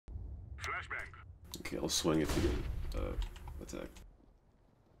Okay, I'll swing if you get attack.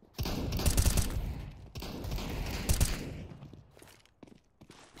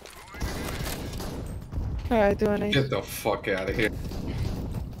 Alright, do an ace. Get the fuck out of here.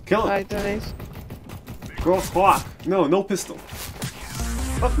 Kill him! Alright, do an ace. Cross clock! No, no pistol.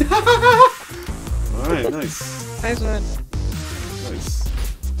 Oh. Alright, nice. Nice one. Nice.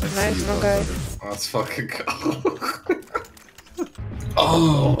 Nice one, guy. Oh, let's fucking go.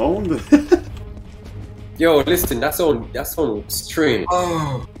 Oh, owned. Yo, listen, that's on stream.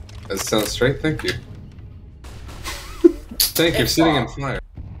 Oh, that sounds straight. Thank you. Thank you. Sitting in fire.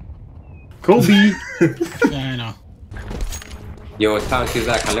 Kobe. Yeah, I know. Yo, Tank is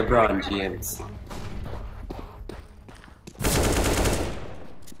like a LeBron James.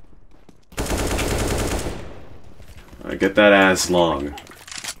 Alright, get that ass long.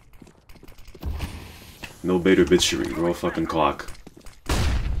 No beta bitchery, roll fucking clock.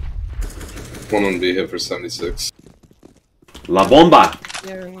 One on B hit for 76. La bomba!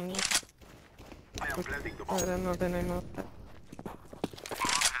 Yeah, I don't know the name of that.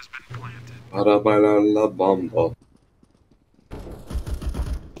 Para bailar la bomba.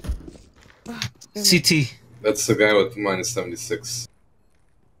 CT. That's the guy with minus 76.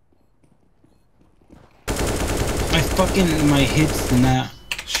 My hits did not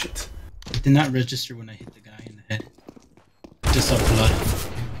Shit. register when I hit the guy in the head. Just saw blood.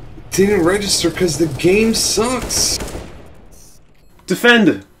 Didn't register because the game sucks.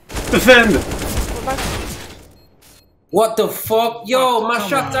 Defend! Defend! What the fuck? Yo, my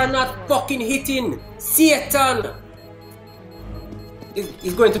shots are not fucking hitting! Satan!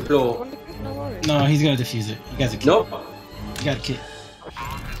 He's going to blow. No, he's gonna defuse it. You guys are kid. Nope. You got a kid.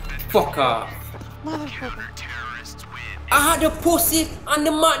 Fuck off. Motherfucker. I had the pussy and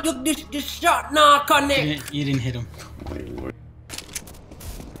the man, the shot now connect. You didn't hit him. My lord.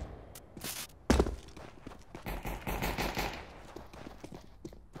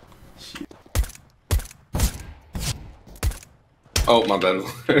 Oh, my bad.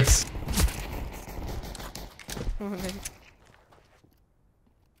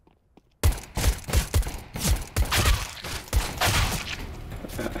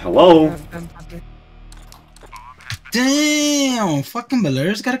 Hello? Damn! Fucking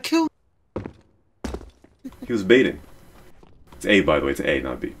Valera's got a kill. He was baiting. It's A, by the way. It's A,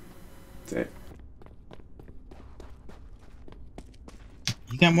 not B. It's A.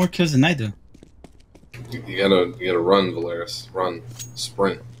 You got more kills than I do. You gotta run, Valeris. Run.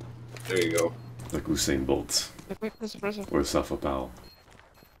 Sprint. There you go. Like Usain Bolt. Or Safa Powell.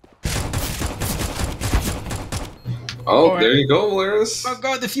 Oh, there you go, Valeris. Oh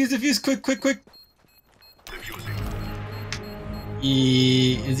god, defuse, quick.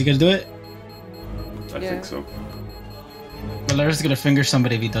 Is he gonna do it? I think so. Valera's gonna finger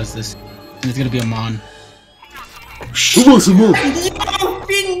somebody if he does this. And it's gonna be a Mon. Who wants to move? Yo,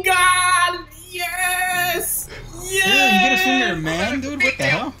 finger! Yes! Yes! Yeah, you get a finger, man, dude. What the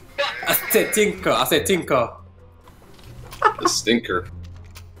hell? I said tinker. The stinker.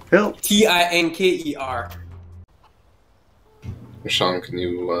 Help! Tinker. Sean, can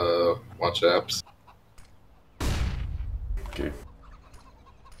you watch apps? Okay.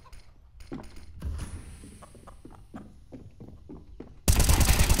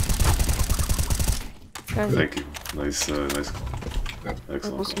 Thank you. Nice, nice.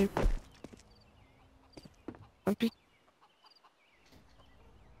 Excellent.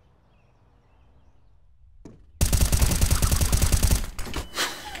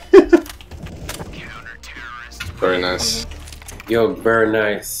 Very nice. Yo, very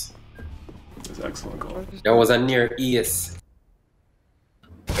nice. That's excellent call. That was a near ace.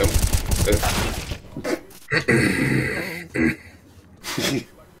 Yep.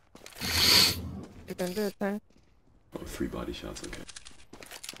 You can do it, huh? Oh, 3 body shots, okay.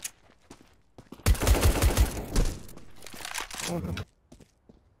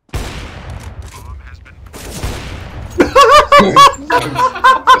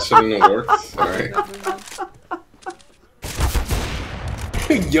 That shouldn't have worked. Sorry.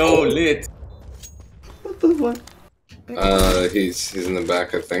 Yo, lit. What the fuck? He's in the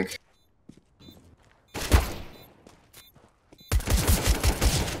back, I think.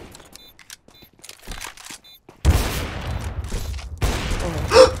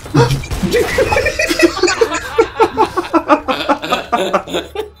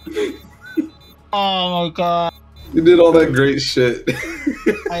 Oh my god. You did all that great shit.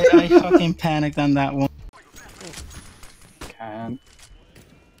 I fucking panicked on that one. Can't.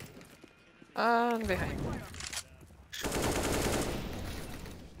 And behind.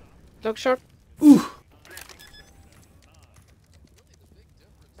 Look short. Ooh.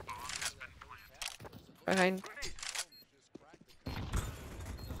 Behind.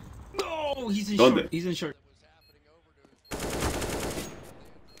 No, he's in Donde? short. He's in short.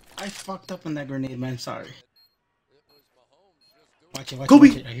 I fucked up on that grenade, man. Sorry. Watch it, watch it, Kobe!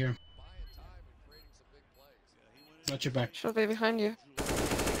 watch it. I hear him. Watch your back. Should be behind you.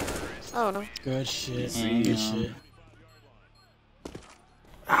 Oh no. Good shit. See, Good shit.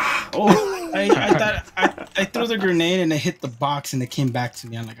 Oh! I thought I threw the grenade and it hit the box and it came back to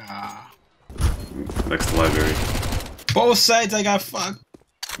me. I'm like, ah. Next to library. Both sides I got fucked.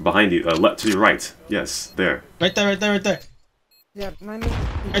 Behind you, left to your right. Yes, there. Right there, right there, right there. Yeah, mine is.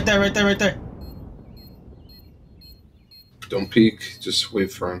 Right there, right there, right there. Don't peek. Just wait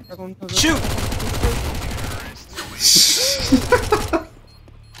for him. They're going to the- Shoot!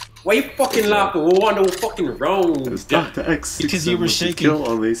 Why you fucking laughing? We want to fucking round. It's Dr. X. Because you were shaking. Kill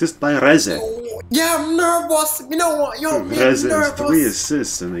on the assist by Reze. Yeah, I'm nervous. You know what? Yo, me Reze has 3 nervous.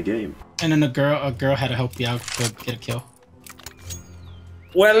 assists in the game. And then a girl had to help you out to get a kill.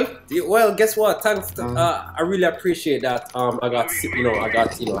 Well, guess what? Thanks. I really appreciate that. I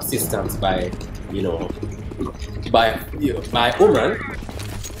got assistance by Oman.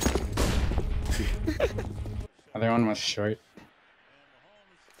 Other one was short.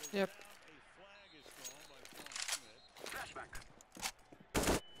 Yep.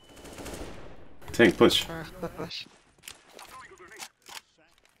 Tank, push. The flash.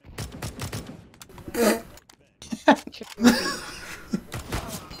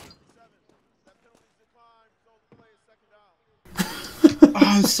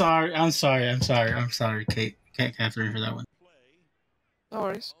 Oh, I'm sorry, Kate. Can't for me for that one. No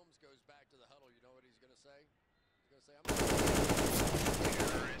worries.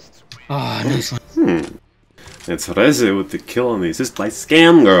 Oh, nice one. It's Reze with the kill on the assist by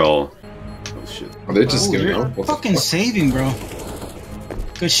Scam Girl. Oh shit. Are they just Oh, giving you're up? What the fucking fuck? saving, bro.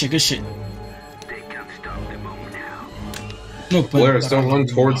 Good shit, good shit. No, but Polaris, don't run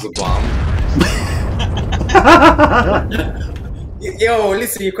towards the bomb. Yo,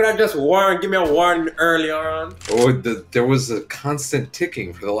 listen, you could have just give me a warning earlier on. Oh, there was a constant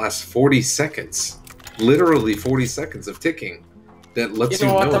ticking for the last 40 seconds. Literally 40 seconds of ticking. That lets You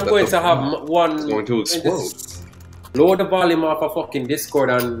know what? that I'm going the to bomb have one. is going to explode. Lower the volume off of fucking Discord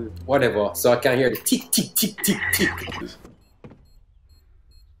and whatever, so I can hear the tick, tick, tick, tick, tick.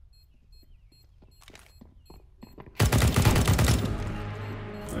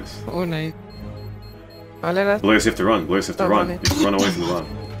 Nice. Oh nice. Valera. Blaze, you have to run. Blaze, you have to Oh, run. money. You have to run away from the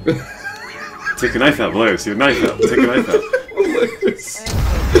bomb. Take a knife out, Blaze. Your knife out. Take a knife out.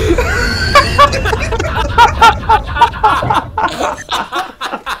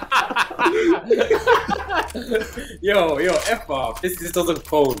 Yo, F off. This doesn't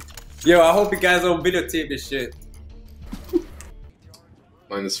count. Yo, I hope you guys don't videotape this shit.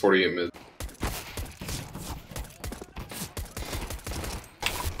 Minus 48 mid.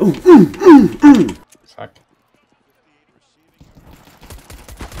 Fuck.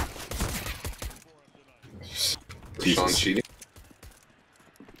 Sean cheating.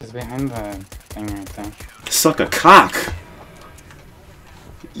 He's behind the thing right there. Suck a cock.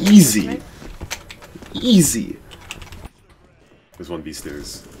 Easy. Easy. There's one B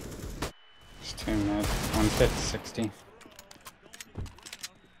stairs. There's 2 mid. One fit 60.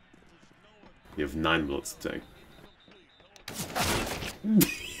 You have 9 bullets to take.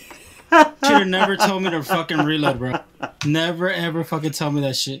 Should've never told me to fucking reload, bro. Never ever fucking tell me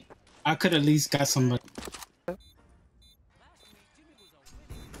that shit. I could at least got somebody.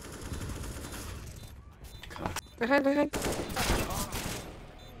 Behind.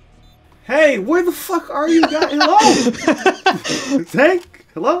 Hey, where the fuck are you guys? Hello? Tank?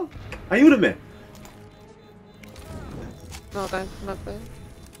 Hello? Ayúdame. No, that, not that.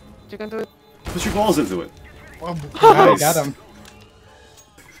 You can do it. Put your balls into it. I got him.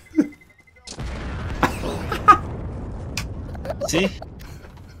 See?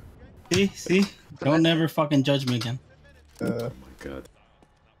 See? Don't never fucking judge me again. Oh my god.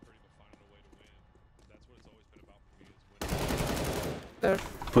 There.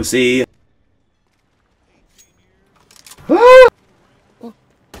 Pussy.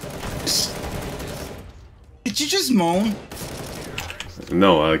 Did you just moan?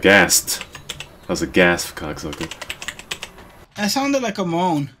 No, gasped. That was a gasp, cocksucker. That sounded like a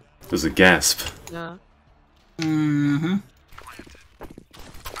moan. It was a gasp. Yeah. Mm-hmm.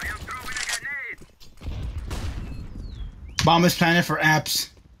 Bomb is planted for apps.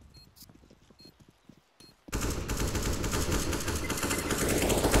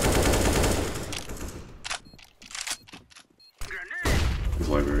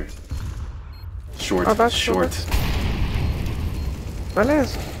 Library. Short. Oh, back, Short. Valera.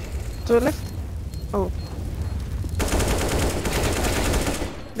 To the left. Oh.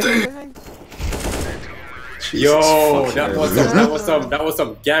 Behind. Yo, that was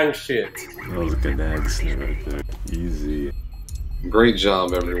some gang shit. That was a good accent right there. Easy. Great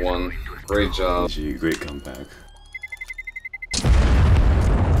job, everyone. Great job. GG, great comeback.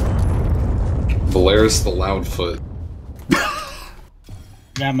 Valeris the Loudfoot.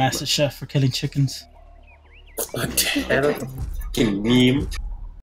 Got Master Chef for killing chickens. What the hell? Fucking meme.